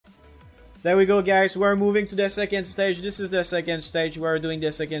There we go, guys. We're moving to the second stage. This is the second stage. We're doing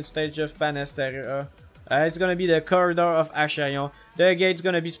the second stage of Ahserion. It's gonna be the corridor of Ahserion. The gate's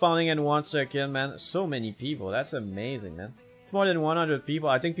gonna be spawning in 1 second, man. So many people. That's amazing, man. It's more than 100 people.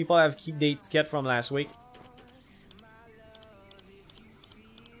 I think people have keep dates get from last week.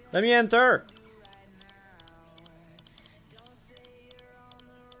 Let me enter.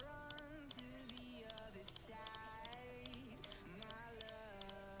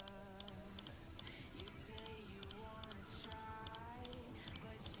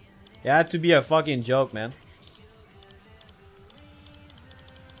 It had to be a fucking joke, man.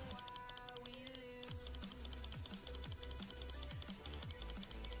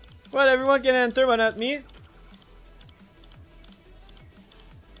 Well, everyone can enter, but not me.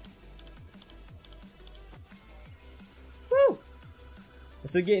 Woo!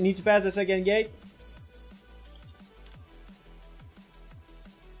 What's the gate? Need to pass the second gate.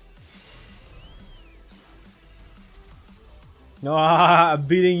 No, I'm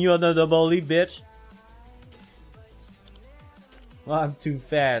beating you on the double leap, bitch. Oh, I'm too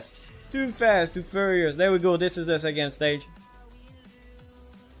fast. Too fast, too furious. There we go, this is the second stage.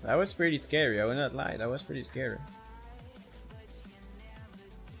 That was pretty scary, I will not lie. That was pretty scary.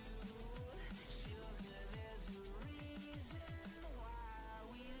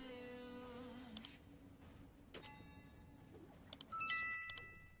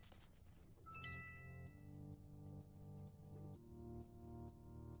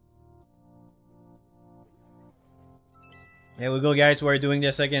 Here we go, guys. We're doing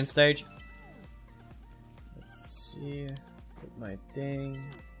the second stage. Let's see. Put my thing.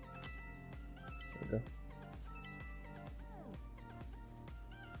 There we go.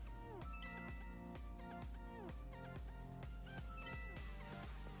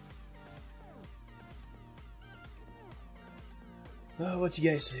 Oh, what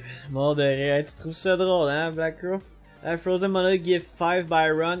you guys say, man? Modéré, tu trouves ça drôle, hein, Black Crow? Frozen Monolith give 5 by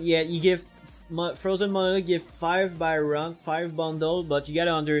run. Yeah, you give Frozen Monolith give 5 by run, 5 bundle, but you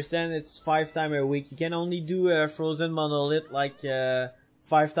gotta understand it's 5 times a week. You can only do a Frozen Monolith like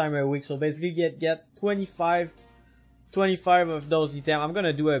 5 times a week. So basically get 25 of those items. I'm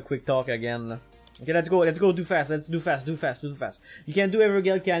gonna do a quick talk again. Okay, let's go do fast. Let's do fast. You can do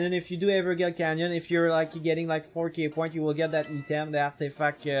Evergale Canyon. If you do Evergale Canyon, if you're like getting like 4k points, you will get that item, the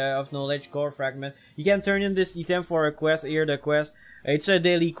artifact of knowledge core fragment. You can turn in this item for a quest. Here the quest. It's a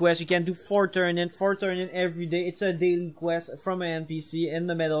daily quest. You can do 4 turn in every day. It's a daily quest from an NPC in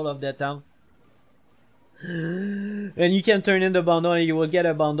the middle of the town. And you can turn in the bundle and you will get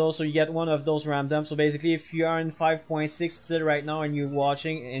a bundle, so you get one of those random. So basically, if you are in 5.6 still right now and you're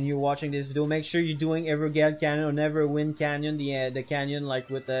watching this video, make sure you're doing Evergale Canyon or Neverwind Canyon, the canyon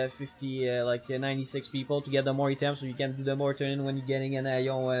like with 96 people to get the more items, so you can do the more turn in when you're getting an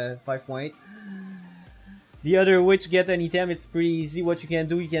Aion 5.8. The other way to get an item, it's pretty easy. What you can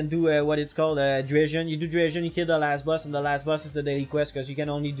do what it's called Drasion. You do Drasion, you kill the last boss, and the last boss is the daily quest, because you can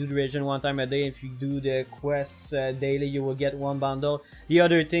only do Drasion 1 time a day. If you do the quests daily, you will get 1 bundle. The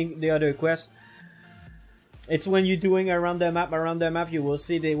other quest, it's when you're doing around the map, you will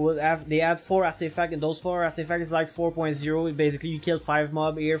see they add 4 artifacts, and those 4 artifacts is like 4.0. Basically, you kill 5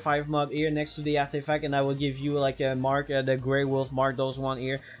 mob here next to the artifact, and I will give you like a mark, the Grey Wolf mark, those 1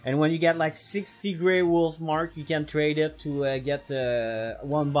 here. And when you get like 60 Grey Wolf mark, you can trade it to get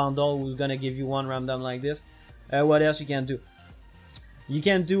 1 bundle, who's gonna give you 1 random like this. What else you can do? You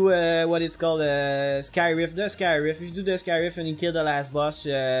can do what it's called Sky Rift. The Sky Rift. If you do the Sky Rift and you kill the last boss,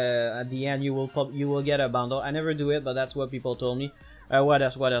 at the end you will get a bundle. I never do it, but that's what people told me. What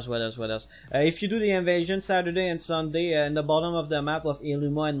else? If you do the invasion Saturday and Sunday in the bottom of the map of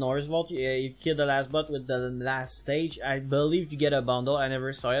Illuma and Northvolt, you kill the last boss with the last stage. I believe you get a bundle. I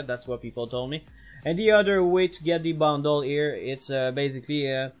never saw it. That's what people told me. And the other way to get the bundle here, it's basically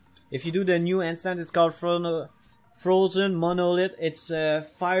if you do the new instant, it's called Frozen Monolith. It's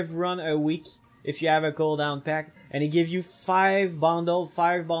 5 run a week if you have a cooldown pack, and it gives you 5 bundle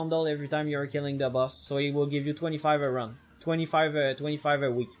every time you're killing the boss. So it will give you 25 a run, 25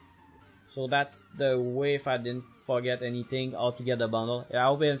 a week. So that's the way, if I didn't forget anything, how to get the bundle. I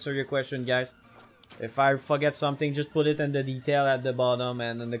hope I answered your question, guys. If I forget something, just put it in the detail at the bottom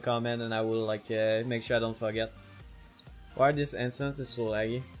and in the comment, and I will like make sure I don't forget. Why this instance is so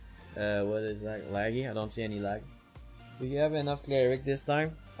laggy? What is that? Laggy? I don't see any lag. Do you have enough cleric this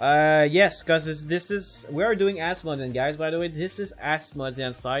time? Yes, because this is we are doing Asmodean, guys. By the way, this is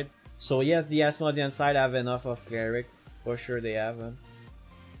Asmodean side. So yes, the Asmodean side have enough of cleric. For sure they have.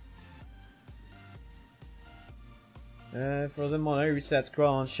 Frozen Monolith reset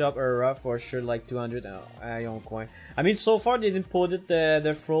scroll on shop era for sure, like 200 Aion coin. I mean, so far they didn't put it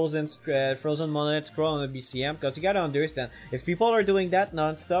the Frozen Monolith scroll on the BCM, because you gotta understand, if people are doing that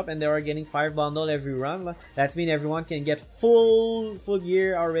non-stop and they are getting 5 bundle every run, that means everyone can get full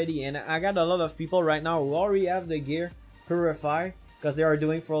gear already. And I got a lot of people right now who already have the gear purify, because they are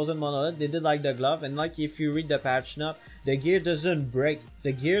doing Frozen Monolith. They did like the glove, and like if you read the patch note, the gear doesn't break.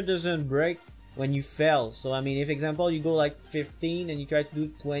 The gear doesn't break when you fail. So I mean, if example you go like 15 and you try to do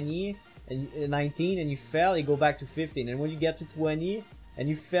 20 and 19 and you fail, you go back to 15. And when you get to 20 and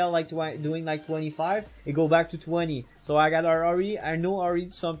you fail like doing like 25, you go back to 20. So I know already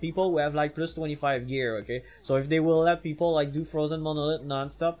some people who have like plus 25 gear. Okay, so if they will let people like do Frozen Monolith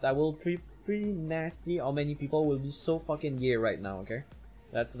non-stop, that will pretty nasty. How many people will be so fucking gear right now? Okay,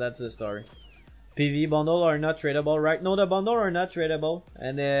 that's the story. PV bundle are not tradable, right? No, the bundle are not tradable,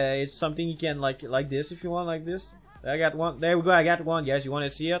 and it's something you can like this if you want, like this. I got one. There we go. I got one, guys. You want to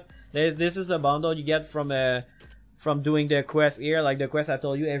see it? This is the bundle you get from doing the quest here, like the quest I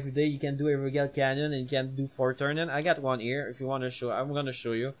told you every day. You can do every Gale Canyon and you can do 4 turn-in. I got one here. If you want to show, I'm gonna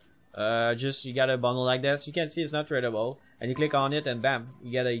show you. Just you got a bundle like this. You can see it's not tradable, and you click on it and bam,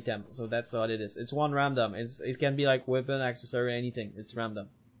 you get an item. So that's all it is. It's one random. It can be like weapon, accessory, anything. It's random.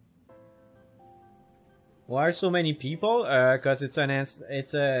 Why are so many people? Cause it's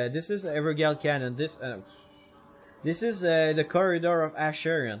this is Evergale Canyon. This is the corridor of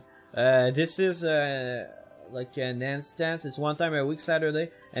Ahserion. This is like an instance. It's one time a week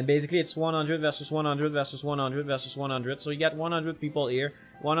Saturday, and basically it's 100 versus 100 versus 100 versus 100. So you got 100 people here,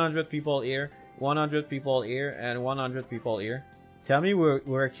 100 people here, 100 people here, and 100 people here. Tell me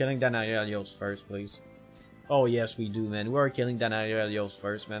we're killing Danaria first, please. Oh yes, we do, man. We're killing Danaria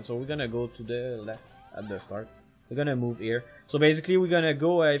first, man. So we're gonna go to the left at the start. We're gonna move here. So basically we're gonna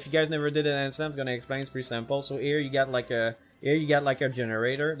go, if you guys never did an instance, I'm gonna explain. It's pretty simple. So here you got like a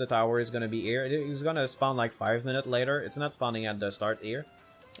generator. The tower is gonna be here. It's gonna spawn like 5 minutes later. It's not spawning at the start here.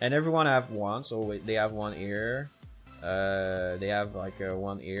 And everyone have one. So wait, they have one here. They have like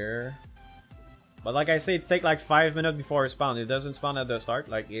one here. But like I say, it takes like 5 minutes before it spawns. It doesn't spawn at the start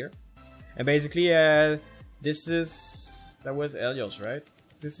like here. And basically this is, that was Helios, right?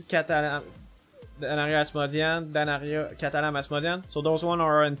 This is Danaria Ahserion, Danaria, Catalan Ahserion. So those one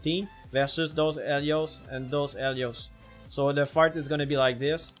are on team versus those Helios and those Helios. So the fight is gonna be like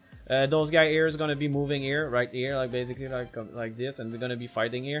this. Those guy here is gonna be moving here, right here, like basically like this, and we're gonna be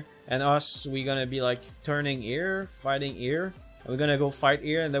fighting here. And us, we're gonna be like turning here, fighting here. And we're gonna go fight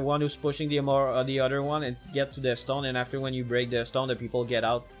here, and the one who's pushing the other one and get to the stone. And after when you break the stone, the people get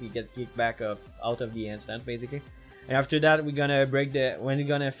out, you get kicked back out of the instant basically. And after that, we're gonna break when we're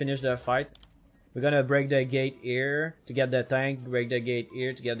gonna finish the fight. We're gonna break the gate here to get the tank, break the gate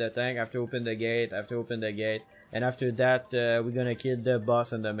here to get the tank, after open the gate, and after that we're gonna kill the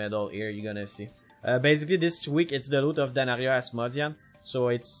boss in the middle here, you're gonna see. Basically this week it's the loot of Danaria Ahserion, so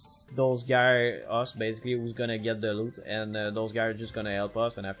it's those guys, us basically, who's gonna get the loot, and those guys are just gonna help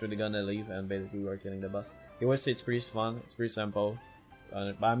us, and after they're gonna leave, and basically we're killing the boss. It was, it's pretty fun, it's pretty simple.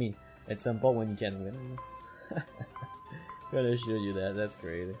 I mean, it's simple when you can win. Gonna show you that, that's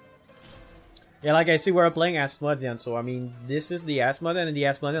crazy. Yeah, like I see, we're playing Ahserion, so I mean, this is the Ahserion, and the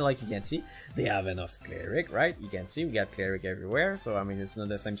Ahserion, like you can see, they have enough cleric, right? You can see we got cleric everywhere, so I mean, it's not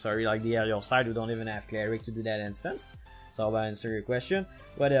the same story like the aerial side, we don't even have cleric to do that instance. So I'll answer your question.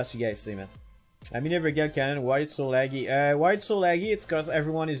 What else you guys see, man? I mean, never get cannon. Why it's so laggy? Why it's so laggy? It's because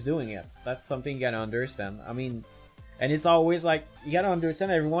everyone is doing it. That's something you gotta understand. I mean, and it's always like, you gotta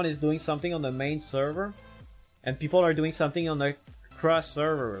understand everyone is doing something on the main server, and people are doing something on the cross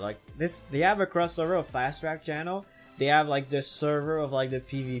server. Like this, they have a cross server of fast track channel. They have like the server of like the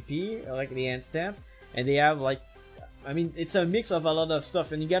PvP, like the instance, and they have like, I mean, it's a mix of a lot of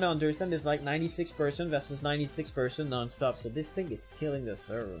stuff, and you gotta understand it's like 96% versus 96% non-stop. So this thing is killing the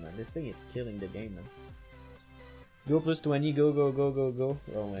server, man. This thing is killing the game, man. Go plus 20, go, go, go, go, go.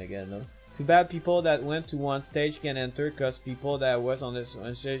 Oh my god, no. Too bad people that went to one stage can enter, cause people that was on this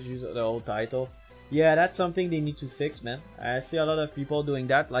one stage use the old title. Yeah, that's something they need to fix, man. I see a lot of people doing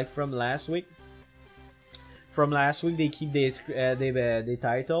that, like from last week. From last week, they keep the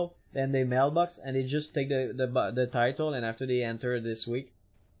title, then they mailbox, and they just take the title, and after they enter this week.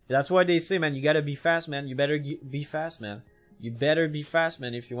 That's why they say, man, you gotta be fast, man. You better be fast, man. You better be fast,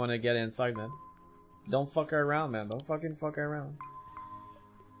 man, if you want to get inside, man. Don't fuck around, man. Don't fucking fuck around.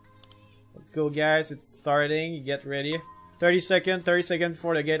 Let's go, guys. It's starting. You get ready. 30 seconds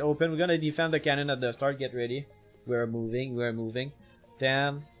before the gate open. We're gonna defend the cannon at the start. Get ready. We're moving.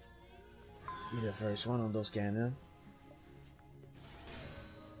 10. Let's be the first one on those cannon.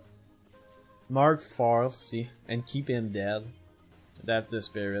 Mark Farsi and keep him dead. That's the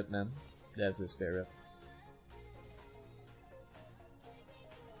spirit, man. That's the spirit.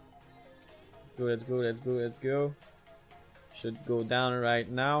 Let's go, let's go, let's go, let's go. Should go down right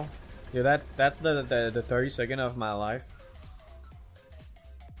now. Yeah, that's the 30-second of my life.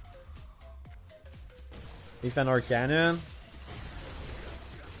 Defend our cannon.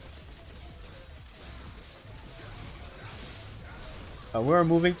 We're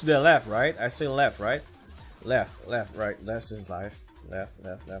moving to the left, right? I say left, right? Left, left, right. Left is life. Left,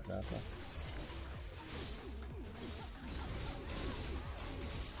 left, left, left, left.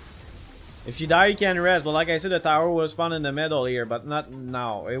 If you die, you can rest. But like I said, the tower will spawn in the middle here, but not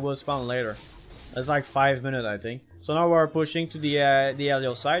now. It will spawn later. That's like 5 minutes, I think. So now we're pushing to the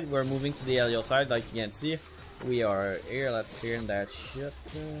Helio side. We're moving to the Helio side, like you can see. We are here. Let's clear that shit.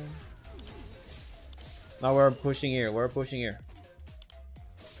 Now we're pushing here. We're pushing here.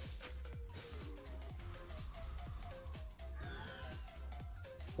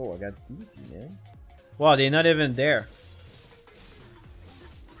 Oh, I got DP, man. Wow, they're not even there.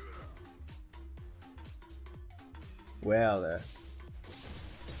 Well,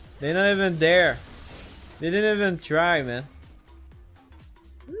 they're not even there. They didn't even try, man.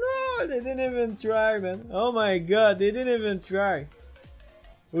 No, they didn't even try, man. Oh my god, they didn't even try.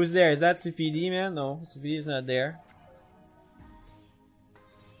 Who's there? Is that CPD, man? No, CPD is not there.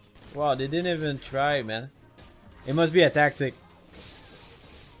 Wow, they didn't even try, man. It must be a tactic.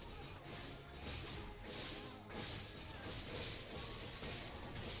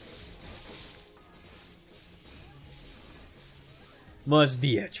 Must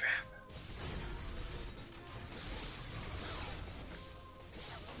be a trap.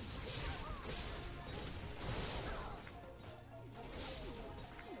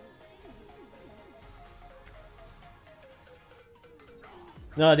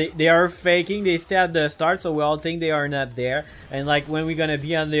 No, they are faking. They stay at the start, so we all think they are not there. And like when we're gonna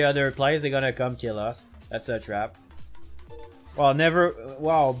be on the other place, they're gonna come kill us. That's a trap. Well, never.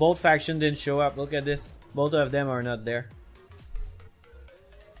 Wow, both factions didn't show up. Look at this. Both of them are not there.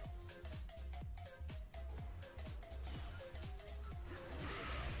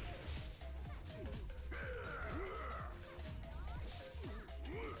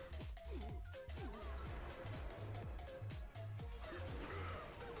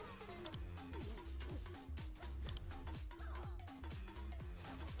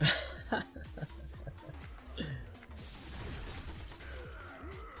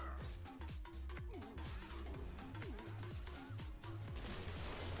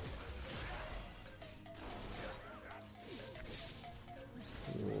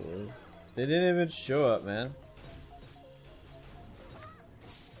 They didn't even show up, man.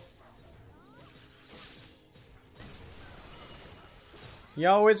 You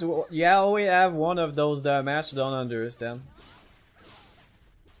always have one of those dumbass who don't understand.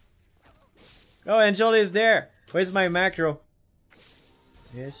 Oh, Angela is there. Where's my macro?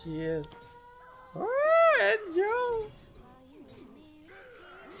 Here she is. Oh, it's Joe.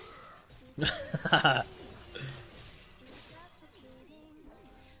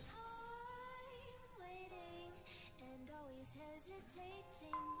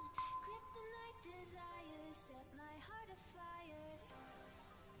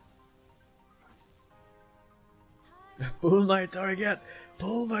 Pull my target!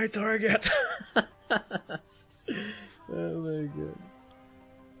 Pull my target! Oh my god.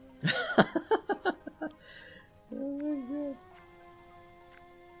 Oh my god.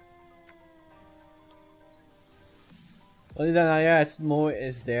 Only Danaria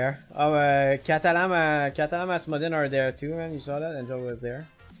is there. Oh, Catalan Asmodin are there too, man. You saw that? Angel was there.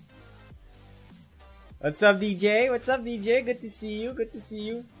 What's up, DJ? What's up, DJ? Good to see you. Good to see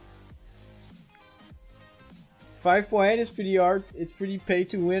you. 5.8 is pretty hard. It's pretty pay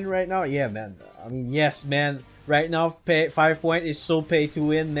to win right now. Yeah, man. I mean, yes, man. Right now, 5.8 is so pay to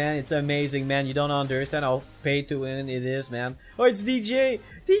win, man. It's amazing, man. You don't understand how pay to win it is, man. Oh, it's DJ!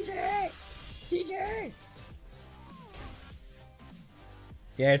 DJ! DJ!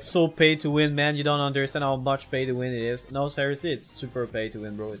 Yeah, it's so pay to win, man. You don't understand how much pay to win it is. No, seriously, it's super pay to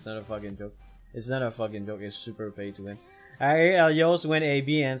win, bro. It's not a fucking joke. It's not a fucking joke. It's super pay to win. Elios win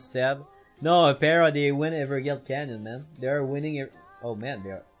AB instead. No, Para, they win Evergeld Canyon, man. They are winning. Oh man,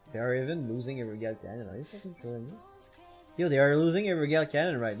 they are even losing Evergeld Canyon. Are you fucking showing me? Yo, they are losing Evergeld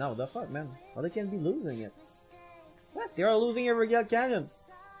Canyon right now. What the fuck, man? How they can be losing it? What? They are losing Evergeld Canyon.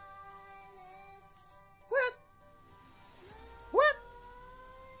 What? What?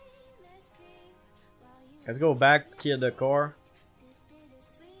 Let's go back, kill the core.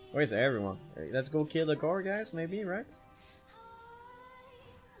 Where's everyone? Let's go kill the core, guys. Maybe, right?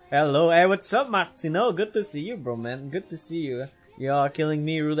 Hello, hey, what's up, Martino? Good to see you, bro, man. Good to see you. You're killing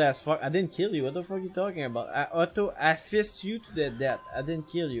me, rude as fuck. I didn't kill you. What the fuck are you talking about? I fist you to the death. I didn't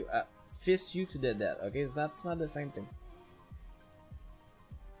kill you. I fist you to the death. Okay, so that's not the same thing.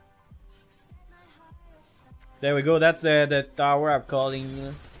 There we go. That's the tower I'm calling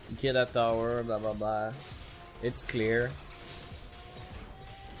you. Kill that tower. Blah blah blah. It's clear.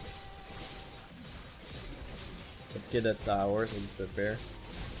 Let's get that tower so it's disappear.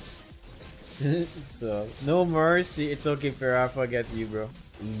 So no mercy. It's okay, fair. I forget you, bro.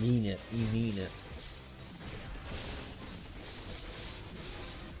 You mean it. You mean it.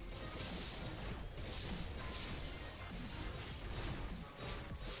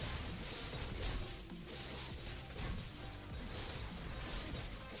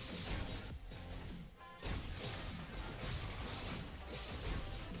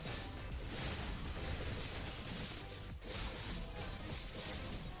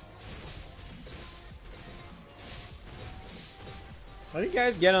 How do you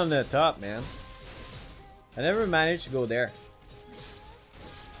guys get on the top, man? I never managed to go there.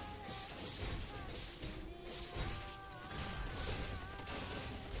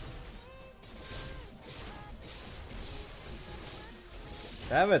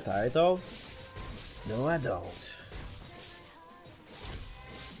 Do I have a title? No, I don't.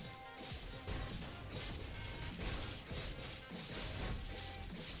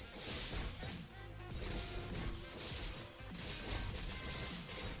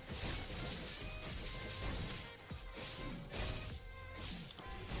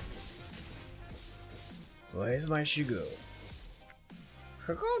 Where's my sugar?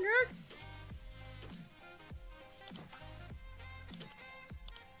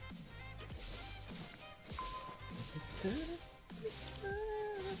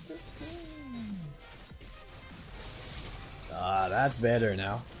 Ah, that's better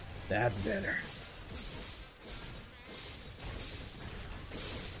now. That's better.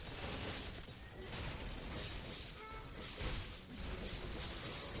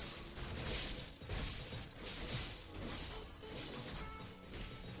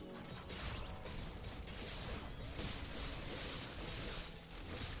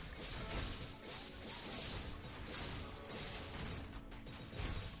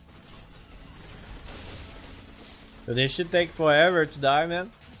 So this should take forever to die, man.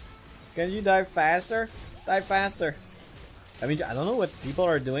 Can you die faster? Die faster. I mean, I don't know what people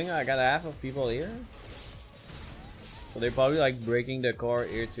are doing. I got half of people here. So they're probably like breaking the core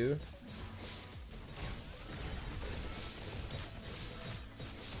here too.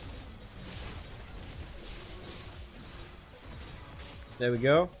 There we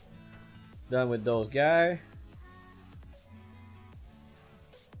go. Done with those guys.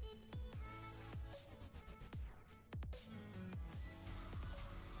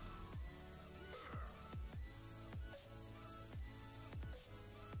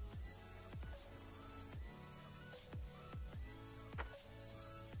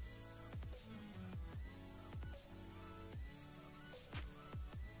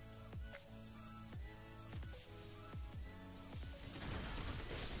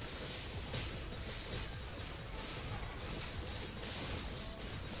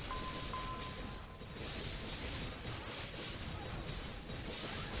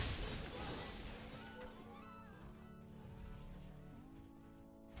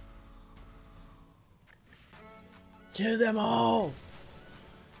 Kill them all!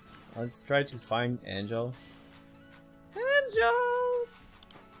 Let's try to find Angel. Angel!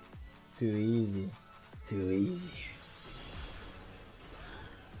 Too easy. Too easy.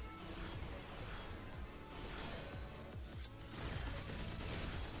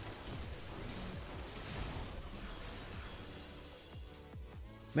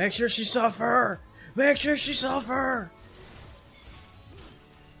 Make sure she suffer! Make sure she suffer!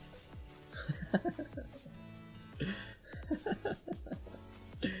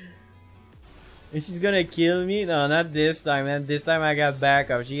 Is she gonna kill me? No, not this time, man. This time I got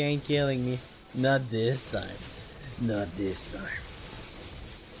backup. She ain't killing me. Not this time. Not this time.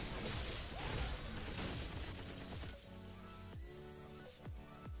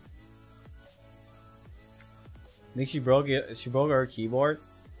 I think she broke it. She broke her keyboard.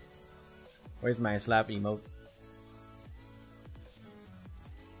 Where's my slap emote?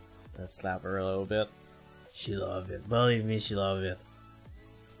 Let's slap her a little bit. She love it. Believe me, she love it.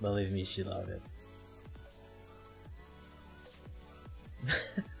 Believe me, she love it.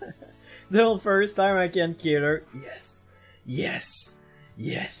 The first time I can kill her. Yes. Yes.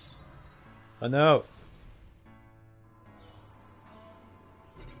 Yes. Oh no.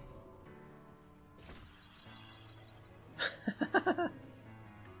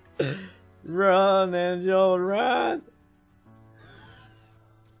 Run, Angel, run!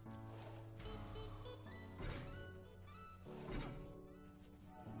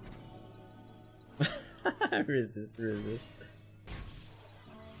 Resist.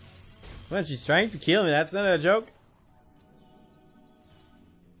 Man, she's trying to kill me, that's not a joke.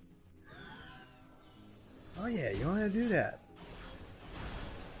 Oh yeah, you wanna do that.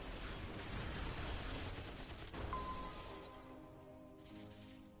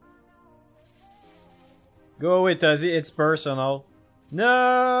 Go away, Tuzzy, it's personal. No,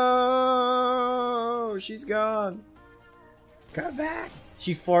 she's gone. Come back.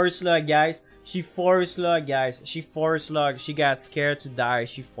 She force slug, guys. She force slug, guys. She force slug. She got scared to die.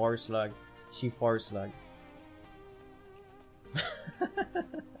 She force slug. She force slug.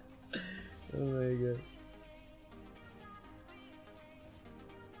 Oh my god.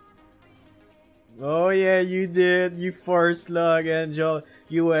 Oh yeah, you did. You force slug, Angel.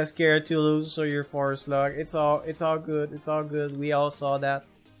 You were scared to lose, so you're force slug. It's all good. It's all good. We all saw that.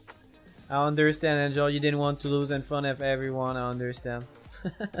 I understand, Angel. You didn't want to lose in front of everyone. I understand.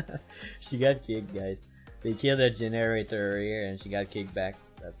 She got kicked, guys. They killed a generator here, and she got kicked back.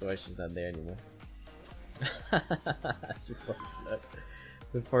 That's why she's not there anymore. She force slug.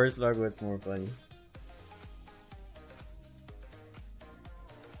 The force slug was more funny.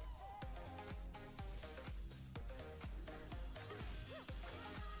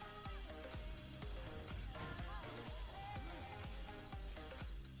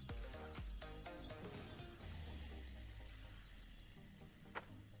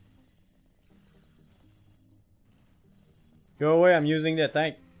 Go away, I'm using the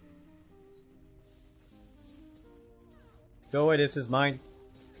tank. Go away, this is mine.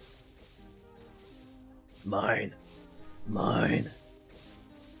 Mine. Mine.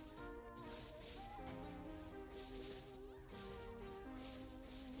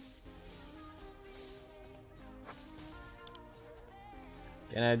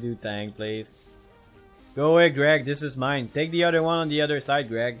 Can I do tank, please? Go away, Greg, this is mine. Take the other one on the other side,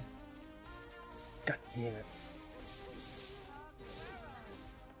 Greg. God damn it.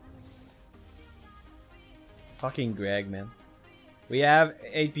 Fucking Greg, man. We have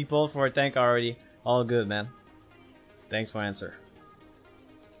 8 people for a tank already. All good, man. Thanks for answer.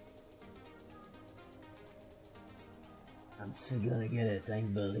 I'm still gonna get a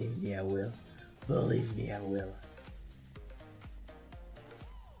tank, believe me I will. Believe me I will.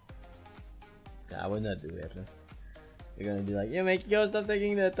 Nah, I would not do that, man. You're gonna be like, yeah, MechEagle, stop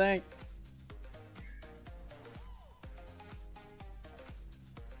taking the tank.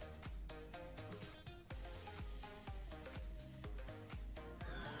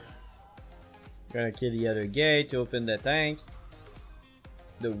 Gonna kill the other gate to open the tank.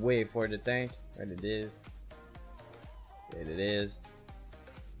 The way for the tank. Right it is. There it is.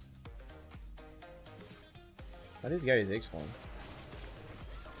 Oh, this guy is X-Form.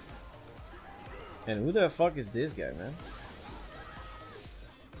 And who the fuck is this guy, man?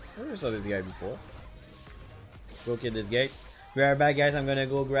 I never saw this guy before. Go kill this gate. Be right back, guys. I'm gonna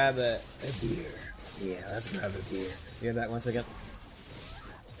go grab a beer. Yeah, let's grab a beer. Be right back 1 second.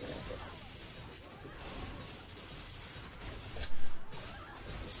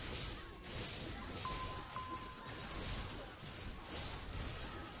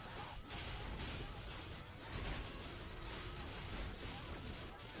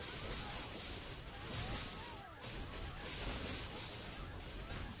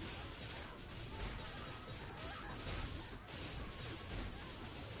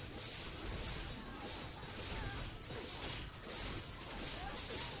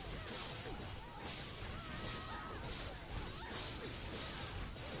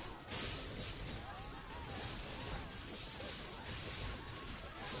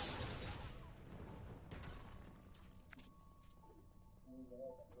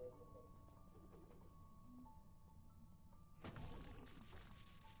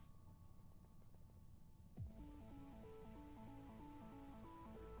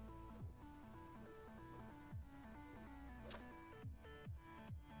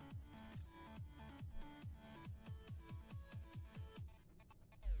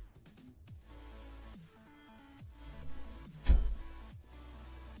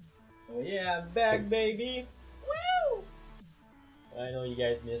 Oh yeah, I'm back, baby! Woo! I know you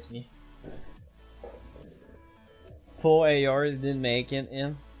guys miss me. Poor AR didn't make it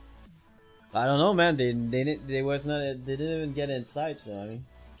in. I don't know, man. They didn't even get inside. So I mean,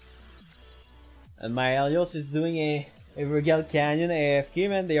 and my Helios is doing a Regal Canyon AFK,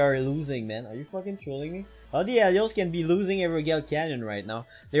 man. They are losing, man. Are you fucking trolling me? How the Helios can be losing a Regal Canyon right now?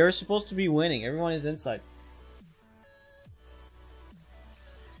 They are supposed to be winning. Everyone is inside.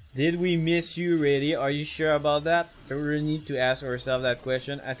 Did we miss you really? Are you sure about that? We really need to ask ourselves that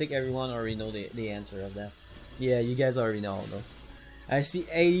question. I think everyone already know the answer of that. Yeah, you guys already know though. I see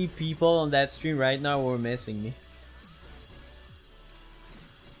 80 people on that stream right now who are missing me.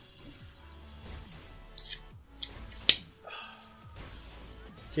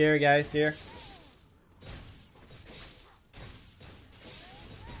 Cheer guys, cheer.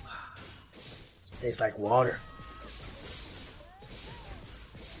 Tastes like water.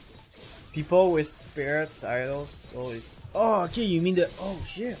 People with spirit titles always. Oh, okay, you mean the. Oh,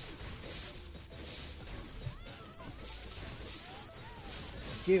 shit.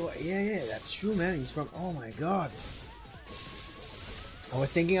 Okay, well, yeah, that's true, man. He's from. Oh my god. I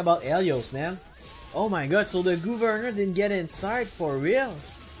was thinking about Helios, man. Oh my god, so the governor didn't get inside for real?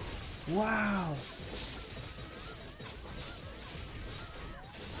 Wow.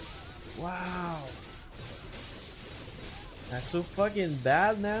 Wow. That's so fucking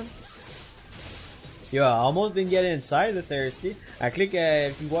bad, man. Yo, I almost didn't get inside, seriously. I click,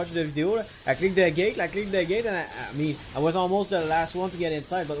 if you watch the video, I clicked the gate, and I was almost the last one to get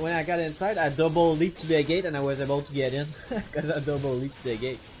inside, but when I got inside, I double leaped to the gate and I was able to get in. Because I double leaped to the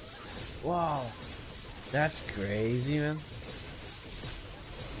gate. Wow. That's crazy, man.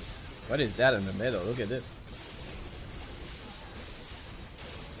 What is that in the middle? Look at this.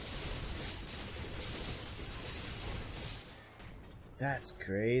 That's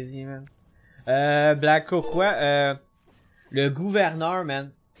crazy, man. Black quoi? Le gouverneur,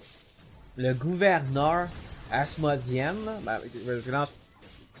 man. Le gouverneur Asmodien, là. Ben,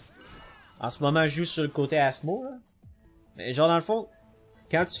 en ce moment, je joue sur le côté Asmo, là. Mais genre, dans le fond,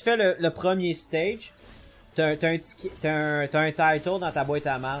 quand tu fais le premier stage, t'as un title dans ta boîte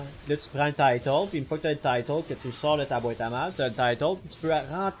à mal. Là, tu prends le title, puis une fois que t'as le title, que tu le sors de ta boîte à mal, t'as le title, puis tu peux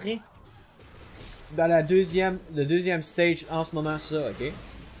rentrer dans le deuxième stage en ce moment, ça, ok?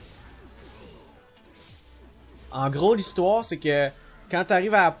 En gros, l'histoire, c'est que quand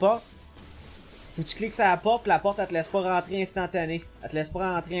t'arrives à la porte, faut que tu cliques sur la porte, puis la porte, elle te laisse pas rentrer instantané. Elle te laisse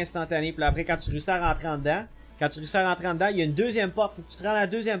pas rentrer instantané, puis après, quand tu réussis à rentrer en dedans, il y a une deuxième porte. Faut que tu te rends à la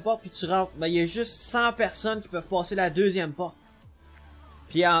deuxième porte, puis tu rentres. Ben, il y a juste 100 personnes qui peuvent passer la deuxième porte.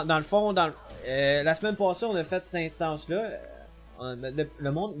 Puis, dans le fond, la semaine passée, on a fait cette instance-là.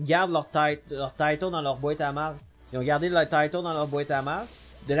 Le monde garde leur title dans leur boîte à mal. Ils ont gardé leur title dans leur boîte à mal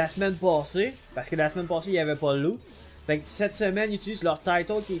de la semaine passée, parce que la semaine passée, il n'y avait pas le loot. Fait que cette semaine, ils utilisent leur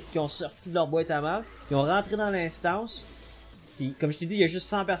title qui ont sorti de leur boîte à mal. Ils ont rentré dans l'instance. Puis, comme je t'ai dit, il y a juste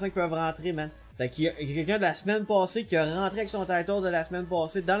 100 personnes qui peuvent rentrer, man. Fait qu'il y a quelqu'un de la semaine passée qui a rentré avec son title de la semaine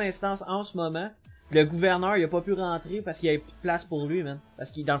passée dans l'instance en ce moment. Le gouverneur, il a pas pu rentrer parce qu'il y avait plus de place pour lui, man.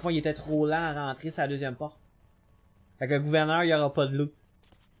 Parce que dans le fond, il était trop lent à rentrer sa deuxième porte. Fait que le gouverneur, il y aura pas de loot.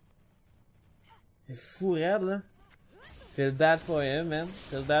 C'est fou raide, là. Feel bad for him, man.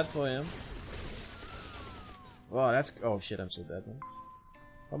 Feel bad for him. Oh, that's... Oh, shit, I'm so dead, man.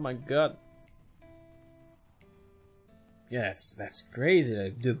 Oh my god. Yeah, that's crazy,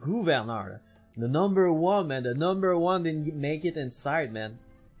 like, the gouverneur. The number one, man. The number one didn't make it inside, man.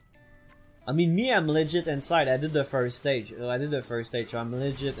 I mean, me, I'm legit inside. I did the first stage. So I'm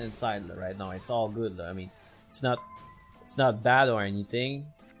legit inside right now. It's all good, though. I mean, it's not bad or anything.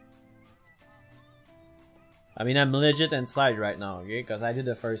 I mean, I'm legit inside right now, okay? Because I did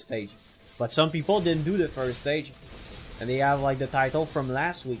the first stage. But some people didn't do the first stage. And they have, like, the title from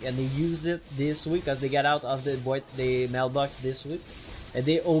last week. And they used it this week because they got out of the mailbox this week. And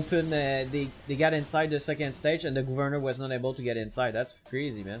they opened, they got inside the second stage and the governor was not able to get inside. That's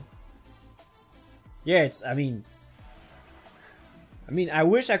crazy, man. Yeah, I mean, I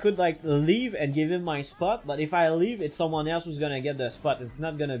wish I could, like, leave and give him my spot, but if I leave, it's someone else who's gonna get the spot. It's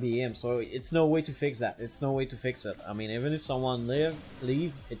not gonna be him, so it's no way to fix that. It's no way to fix it. I mean, even if someone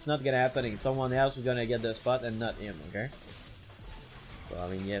leave, it's not gonna happen. It's someone else who's gonna get the spot and not him, okay? So, I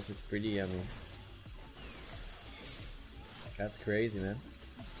mean, yes, it's pretty, I mean... That's crazy, man.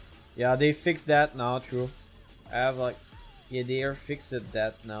 Yeah, they fixed that now, true. I have, like... Yeah, they are fixed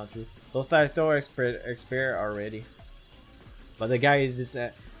that now, too. Those titles expire already. But the guy is just,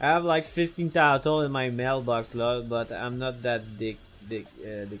 I have like 15 title in my mailbox, lol, but I'm not that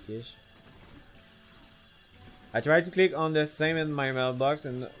dickish. I tried to click on the same in my mailbox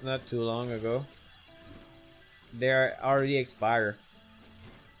and not too long ago. They are already expired.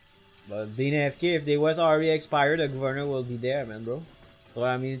 But being AFK, if they was already expired, the governor will be there, man, bro. So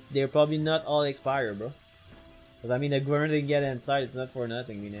I mean, they're probably not all expired, bro. Because I mean, the governor didn't get inside, it's not for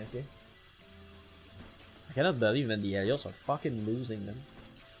nothing, being AFK. I cannot believe, man, the Helios are fucking losing, man.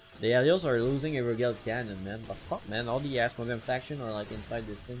 The Helios are losing every Guild Cannon, man. But fuck, man, all the Asmodem faction are like inside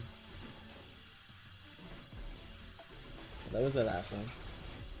this thing. That was the last one.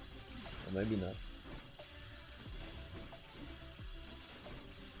 maybe not.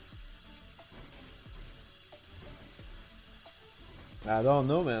 I don't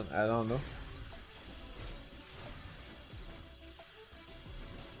know, man. I don't know.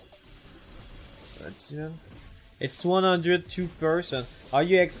 Let's see, man. It's 102%. How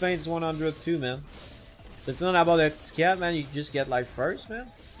you explain it's 102, man? It's not about a scat, man. You just get like first, man.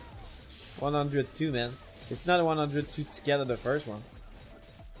 102, man. It's not 102 scat of the first one.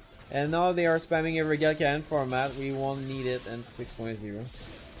 And now they are spamming every gal cannon format. We won't need it in 6.0.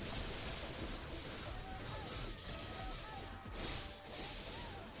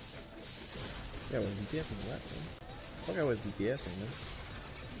 Yeah, I was DPSing that, man. Fuck, I was DPSing, man.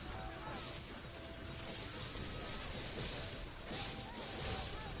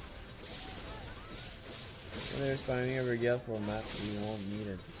 They're spamming every gal format. We won't need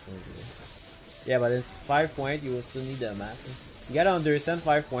it 6.0. Yeah, but it's 5.8. You will still need that massive. You gotta understand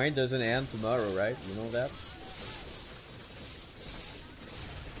 5.8 doesn't end tomorrow, right? You know that?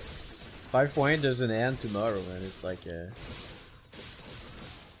 5.8 doesn't end tomorrow, man. It's like a...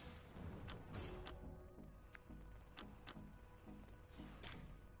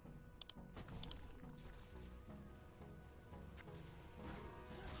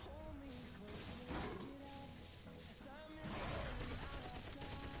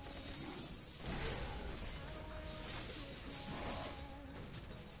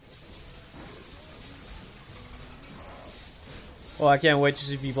 Oh, I can't wait to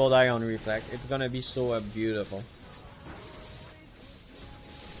see people die on Reflect. It's gonna be so beautiful.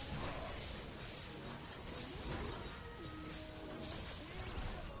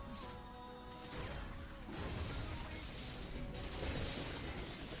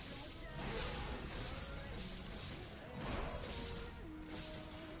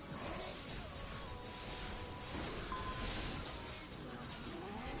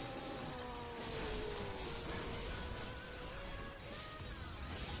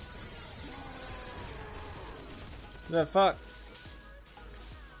 The fuck?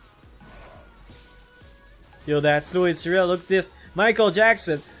 Yo, that's slow, it's real. Look at this. Michael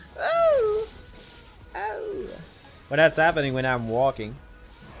Jackson. Oh! Oh! But that's happening when I'm walking.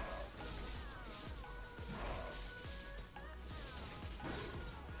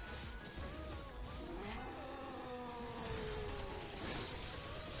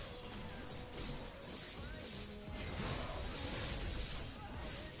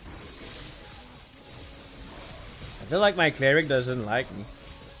 I feel like my cleric doesn't like me.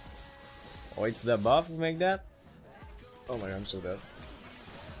 Oh, it's the buff who make that? Oh my god, I'm so dead.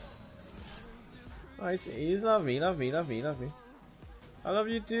 Oh, he's love me, love me, love me, love me. I love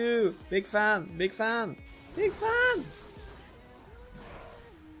you too! Big fan, big fan, big fan!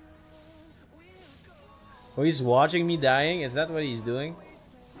 Oh, he's watching me dying? Is that what he's doing?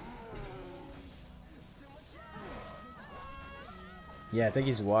 Yeah, I think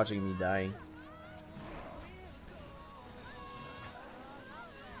he's watching me dying.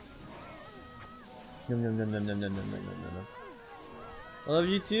 Nom, nom, nom, nom, nom, nom, nom, nom, nom. I love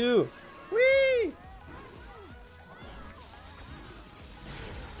you too! Whee!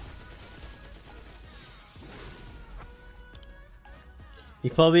 He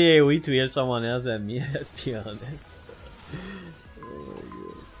probably AoE to hear someone else than me, let's be honest. Oh my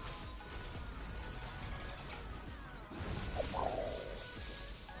god.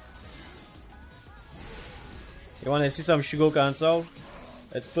 You wanna see some Shugo console?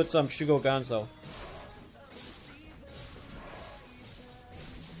 Let's put some Shugo console.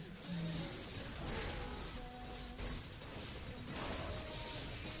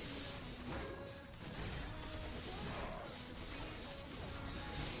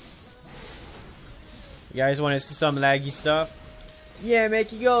 You guys want to see some laggy stuff? Yeah,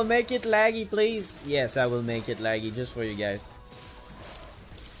 MechEagle, make it laggy, please. Yes, I will make it laggy just for you guys.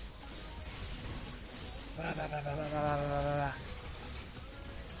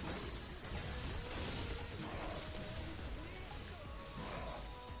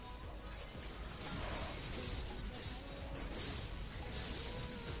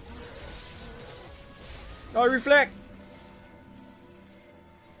 Oh, reflect!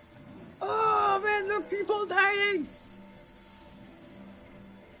 Oh man, look, people dying!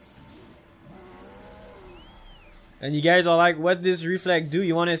 And you guys are like, what does reflect do?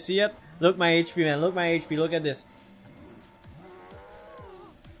 You want to see it? Look my HP, man. Look my HP. Look at this.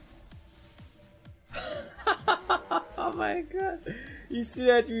 Oh my god. You see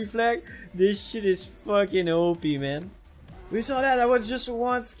that reflect? This shit is fucking OP, man. We saw that. That was just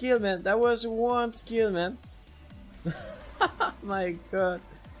one skill, man. That was one skill, man. My god.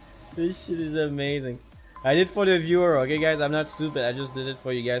 This shit is amazing. I did for the viewer, okay guys? I'm not stupid. I just did it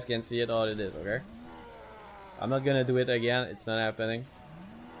for you guys can see it all it is, okay? I'm not gonna do it again. It's not happening.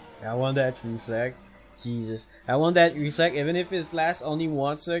 I want that reflect. Jesus. I want that reflect even if it lasts only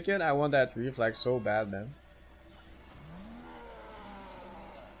 1 second. I want that reflect so bad, man.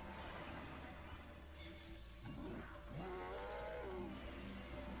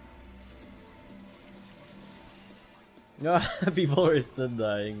 No, people are still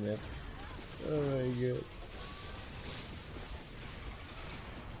dying, man. Oh my god.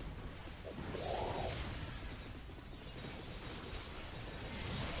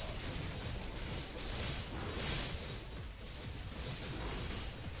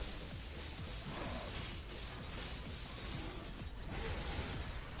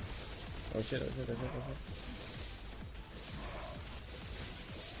 Oh shit, oh shit, oh shit, oh shit.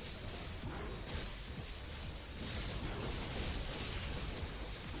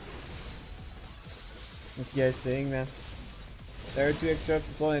 What you guys saying, man? There are 2 extra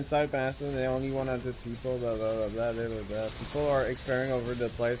people inside Paston, they only 100 people, blah blah blah blah blah blah blah. People are expiring over the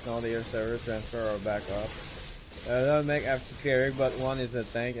place now, they have server transfer or back off. That'll make after cleric, but one is a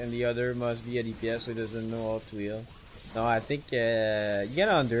tank and the other must be a DPS so he doesn't know how to heal. No, I think you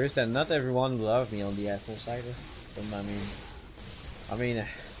gotta understand, not everyone loves me on the Asshole side. So, I mean, you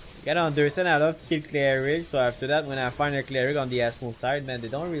gotta understand I love to kill clerics, so after that, when I find a cleric on the Asshole side, man, they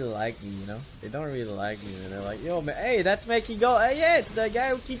don't really like me, you know? They don't really like me, and they're like, yo, man, hey, that's MechEagle. Hey, yeah, it's the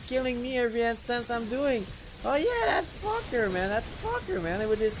guy who keeps killing me every instance I'm doing. Oh, yeah, that fucker, man,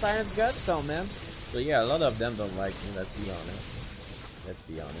 with his Silence Gutstone, man. So, yeah, a lot of them don't like me, let's be honest. Let's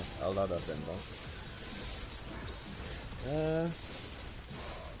be honest, a lot of them don't.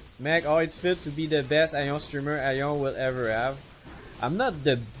 Meg, oh, it's fit to be the best Aion streamer Aion will ever have. I'm not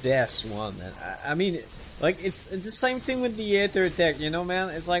the best one, man. I mean, like, it's the same thing with the Aether tech, you know, man?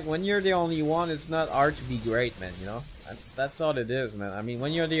 It's like, when you're the only one, it's not hard to be great, man, you know? That's all it is, man. I mean,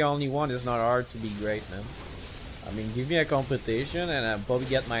 when you're the only one, it's not hard to be great, man. I mean, give me a competition, and I'll probably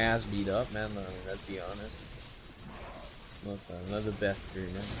get my ass beat up, man. I mean, let's be honest. It's not the best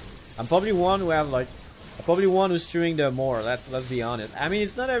streamer, man. I'm probably one who have, like, probably one who's streaming the more, let's be honest. I mean,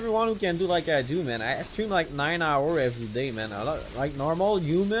 it's not everyone who can do like I do, man. I stream like 9 hours every day, man. Like normal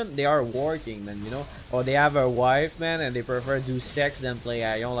human, they are working, man, you know? Or they have a wife, man, and they prefer do sex than play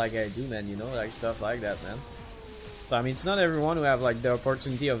Aion like I do, man, you know? Like stuff like that, man. So, I mean, it's not everyone who have like the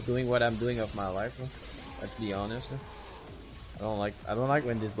opportunity of doing what I'm doing of my life, man. Let's be honest. I don't like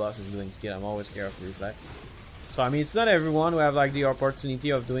when this boss is doing skill. I'm always scared of reflect. So I mean, it's not everyone who have like the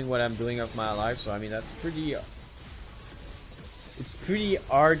opportunity of doing what I'm doing of my life. So I mean, that's pretty. It's pretty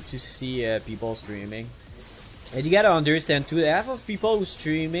hard to see people streaming, and you gotta understand too. Half of people who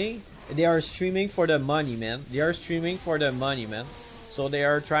streaming, they are streaming for the money, man. They are streaming for the money, man. So they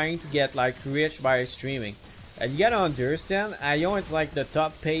are trying to get like rich by streaming, and you gotta understand. Aion is like the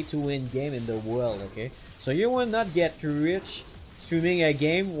top pay-to-win game in the world. Okay, so you will not get rich streaming a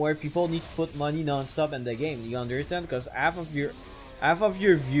game where people need to put money non-stop in the game. You understand? Because half of your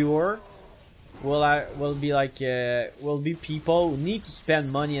viewer will be people who need to spend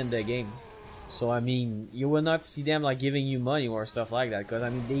money in the game. So I mean, you will not see them like giving you money or stuff like that. Because I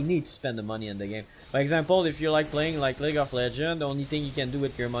mean, they need to spend the money in the game. For example, if you're like playing like League of Legends, the only thing you can do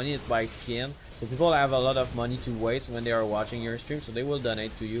with your money is buy skin. So people have a lot of money to waste when they are watching your stream, so they will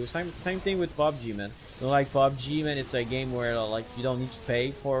donate to you. Same thing with PUBG, man. You know, like PUBG, man, it's a game where like you don't need to pay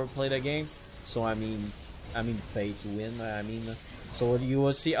for play the game. So I mean pay to win. So you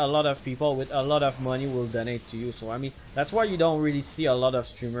will see a lot of people with a lot of money will donate to you. So I mean, that's why you don't really see a lot of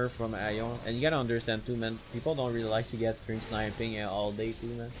streamers from Aion. And you gotta understand too, man. People don't really like to get stream sniping all day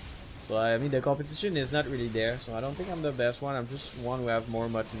too, man. So I mean, the competition is not really there, so I don't think I'm the best one. I'm just one who have more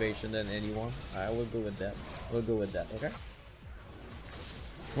motivation than anyone. I will go with that. We'll go with that, okay?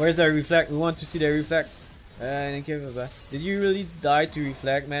 Where's the reflect? We want to see the reflect. Did you really die to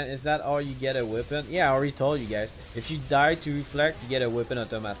reflect, man? Is that all you get a weapon? Yeah, I already told you guys. If you die to reflect, you get a weapon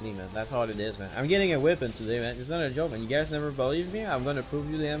automatically, man. That's all it is, man. I'm getting a weapon today, man. It's not a joke, man. You guys never believe me? I'm gonna prove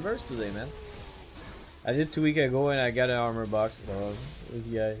you the inverse today, man. I did 2 weeks ago and I got an armor box. Oh, this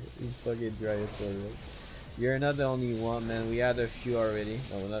guy, he's fucking dry as fuck. You're not the only one, man. We had a few already.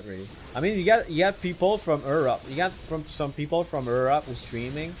 No, not really. I mean, you got people from Europe. You got some people from Europe who's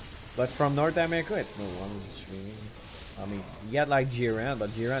streaming, but from North America, it's no one who's streaming. I mean, you got like Jiran,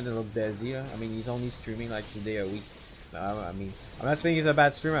 but Jiran doesn't look busy. I mean, he's only streaming like 2 days a week. I mean, I'm not saying he's a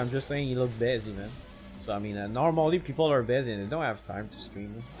bad streamer. I'm just saying he looks busy, man. So I mean, normally people are busy and they don't have time to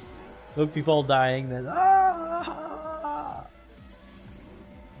stream. Man. Look, people dying, man. Ah!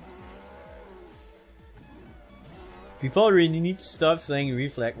 People really need to stop saying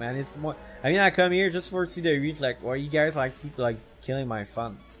reflect, man. It's more. I mean, I come here just for to see the reflect. Or you guys like keep like killing my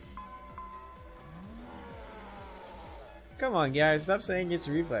fun. Come on, guys, stop saying it's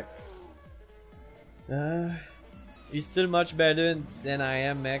reflect. You're still much better than I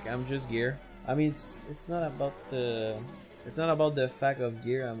am, Mech. I'm just gear. I mean, it's not about the fact of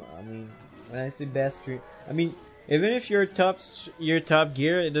gear. I mean, when I say best stream, I mean even if you're top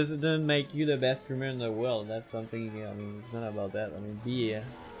gear, it doesn't make you the best streamer in the world. That's something. I mean, it's not about that. I mean, be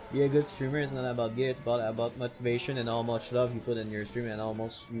a good streamer. It's not about gear. It's about motivation and how much love you put in your stream and how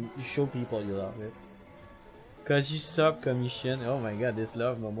much you show people you love it. Cause you sub commission. Oh my god, this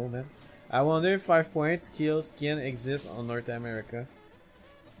love Momo, man. I wonder if 5.8 skill skin exists on North America.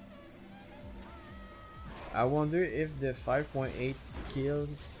 I wonder if the 5.8 skill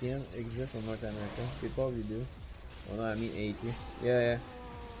skin exists on North America. They probably do. Oh no, I mean 80. Yeah.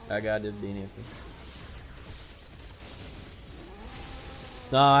 I got it being 80.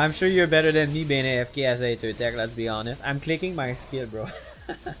 No, I'm sure you're better than me being AFK as a tech, let's be honest. I'm clicking my skill, bro.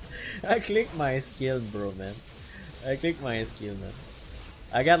 I click my skill, bro, man. I click my skill, man.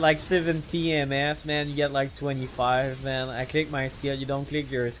 I got like 70 MS, man. You get like 25, man. I click my skill. You don't click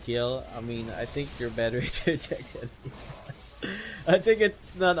your skill. I mean, I think you're better at attack than me. I think it's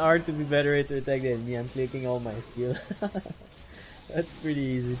not hard to be better at attack than me. I'm clicking all my skill. That's pretty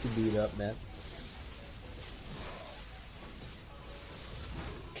easy to beat up, man.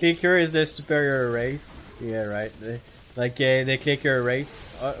 Clicker is the superior race. Yeah, right. Like the clicker race.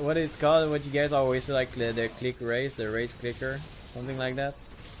 What it's called? What you guys always say, like the click race, the race clicker. Something like that.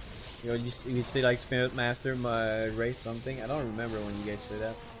 You know, you say like Spirit Master race something. I don't remember when you guys say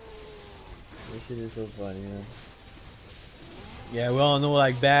that. This shit is so funny, man. Yeah, we all know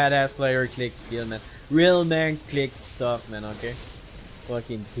like badass player click skill, man. Real man clicks stuff, man. Okay.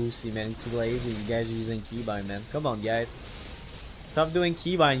 Fucking pussy, man. Too lazy. You guys are using keybind, man. Come on, guys. Stop doing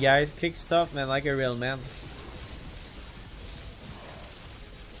keybind, guys. Click stuff, man, like a real man.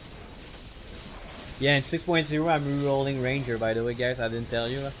 Yeah, in 6.0, I'm rerolling Ranger, by the way, guys. I didn't tell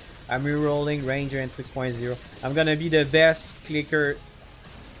you. I'm rerolling Ranger in 6.0. I'm gonna be the best clicker.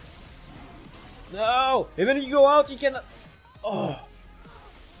 No! Even if you go out, you cannot. Oh!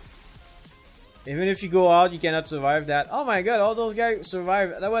 Even if you go out, you cannot survive that. Oh my god, all those guys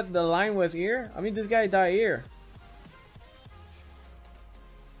survived. That what the line was here? I mean, this guy died here.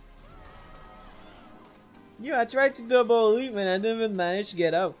 Yeah, I tried to double leap and I didn't even manage to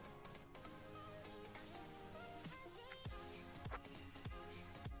get out.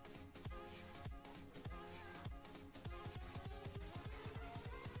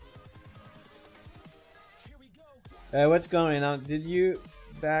 What's going on? Did you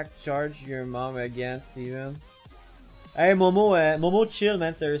back charge your mom again, Steven? Hey Momo, Momo, chill,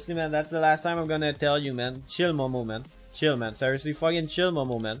 man. Seriously, man. That's the last time I'm gonna tell you, man. Chill, Momo, man. Chill, man. Seriously, fucking chill,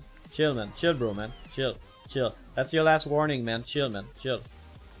 Momo, man. Chill, man. Chill, bro, man. Chill. Chill. That's your last warning, man. Chill, man. Chill.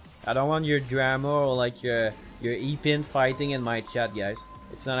 I don't want your drama or like your E-pin fighting in my chat, guys.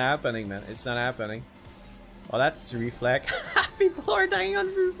 It's not happening, man. It's not happening. Oh, that's reflect. People are dying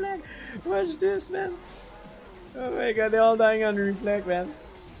on reflect. Watch this, man. Oh my god, they're all dying on reflect, man.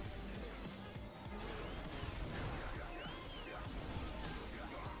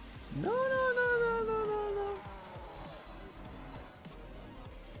 No.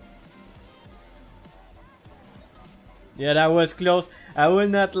 Yeah, that was close. I will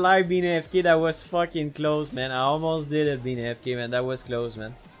not lie, being AFK, that was fucking close, man. I almost did it being AFK, man. That was close,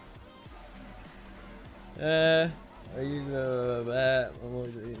 man. Are you know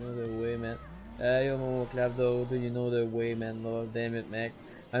the way, man? Yo, Momo, clap though. Do you know the way, man? Lord damn it, Mac.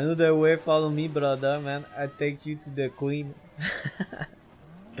 I know the way. Follow me, brother, man. I take you to the queen.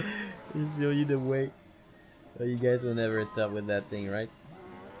 I'll show you the way. So you guys will never stop with that thing, right?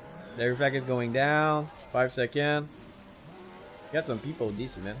 The reflect is going down. 5 seconds. Got some people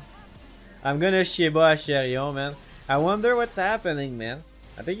decent, man. I'm gonna Shiba Ahserion, man. I wonder what's happening, man.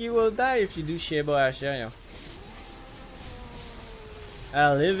 I think you will die if you do Shiba Ahserion.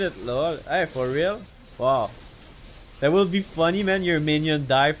 I'll leave it, lol. Hey, for real? Wow. That will be funny, man. Your minion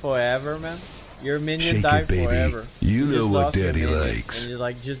die forever, man. Your minion Shake die it, baby. forever. You know what lost your daddy minion, likes. and you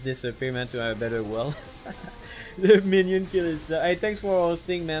like just disappear, man, to a better world. The minion kill is. Hey, thanks for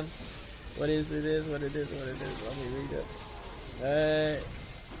hosting, man. What is it? What it is? Let me read it.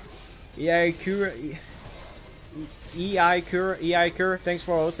 EI Cure, thanks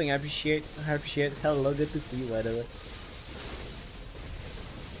for hosting. I appreciate. Hello, good to see you, by the way.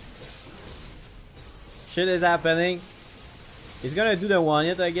 Shit is happening. He's gonna do the one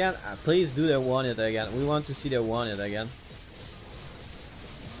hit again. Please do the one hit again. We want to see the one hit again.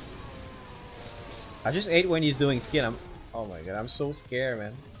 I just hate when he's doing skin. Oh my god, I'm so scared,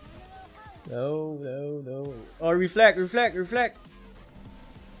 man. No, no, no. Oh, reflect, reflect, reflect.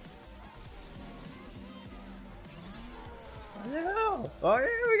 No. Oh yeah,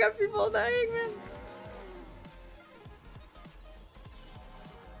 we got people dying, man.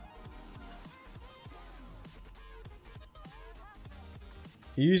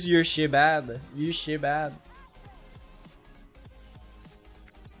 Use your shibad. Use shibad.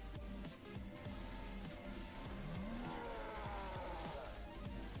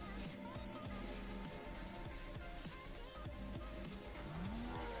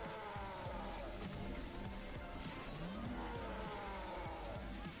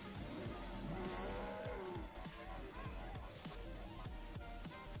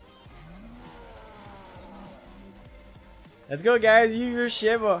 Let's go, guys. Use your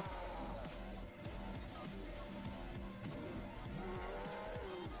Shiva.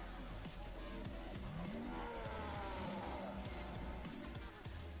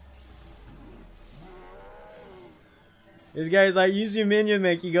 This guy's like, use your minion,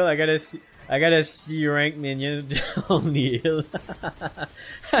 MechEagle. I gotta see rank minion on the hill.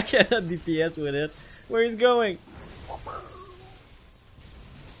 I cannot DPS with it. Where he's going?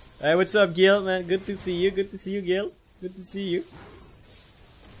 Hey, what's up, Gil, man? Good to see you. Good to see you, Gil. Good to see you.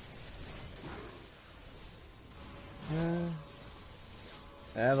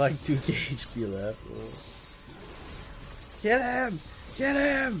 I have like 2k HP left. Oh. Kill him! Kill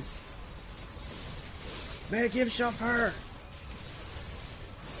him! Make him suffer!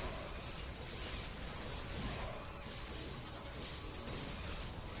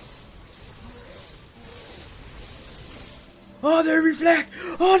 Oh, they reflect!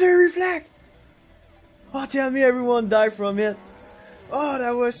 Oh, they reflect! Oh, tell me everyone died from it. Oh,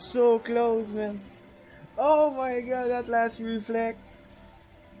 that was so close, man. Oh my god, that last reflect.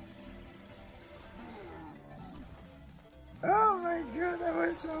 Oh my god, that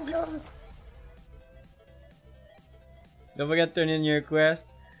was so close. Don't forget to turn in your quest.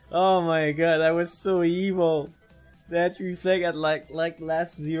 Oh my god, that was so evil. That reflect at like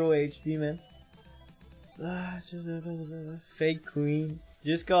last 0 HP, man. Fake queen.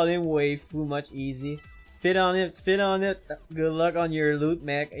 Just call him waifu, much easy. Spit on it, spit on it. Good luck on your loot,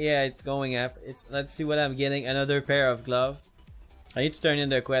 mech. Yeah, it's going up. Let's see what I'm getting. Another pair of gloves. I need to turn in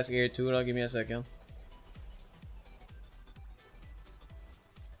the quest here too. Give me a second.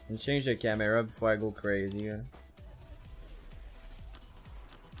 And change the camera before I go crazy. Yeah.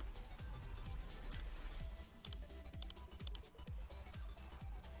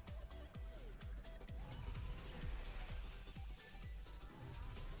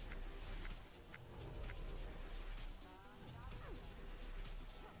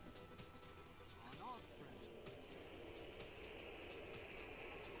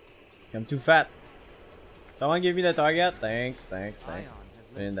 I'm too fat. Someone give me the target. Thanks, thanks, thanks.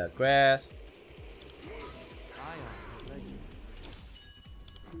 Put in that quest.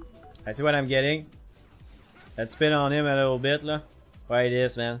 I see what I'm getting. Let's spin on him a little bit, lah. Why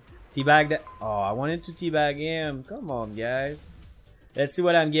this, man? Teabag that. Oh, I wanted to teabag him. Come on, guys. Let's see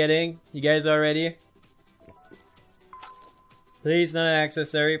what I'm getting. You guys are ready? Please, not an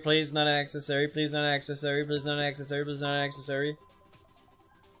accessory. Please, not an accessory. Please, not an accessory. Please, not an accessory. Please, not an accessory.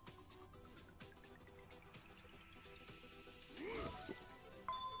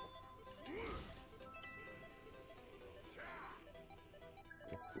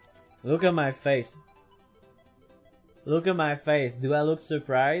 Look at my face. Look at my face. Do I look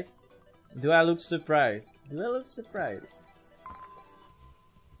surprised? Do I look surprised? Do I look surprised?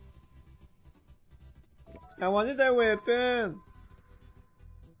 I wanted that weapon.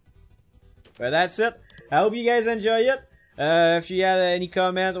 But that's it. I hope you guys enjoy it. If you had any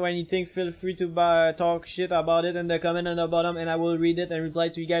comment or anything, feel free to talk shit about it in the comment on the bottom, and I will read it and reply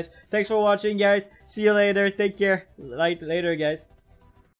to you guys. Thanks for watching, guys. See you later. Take care. Later, guys.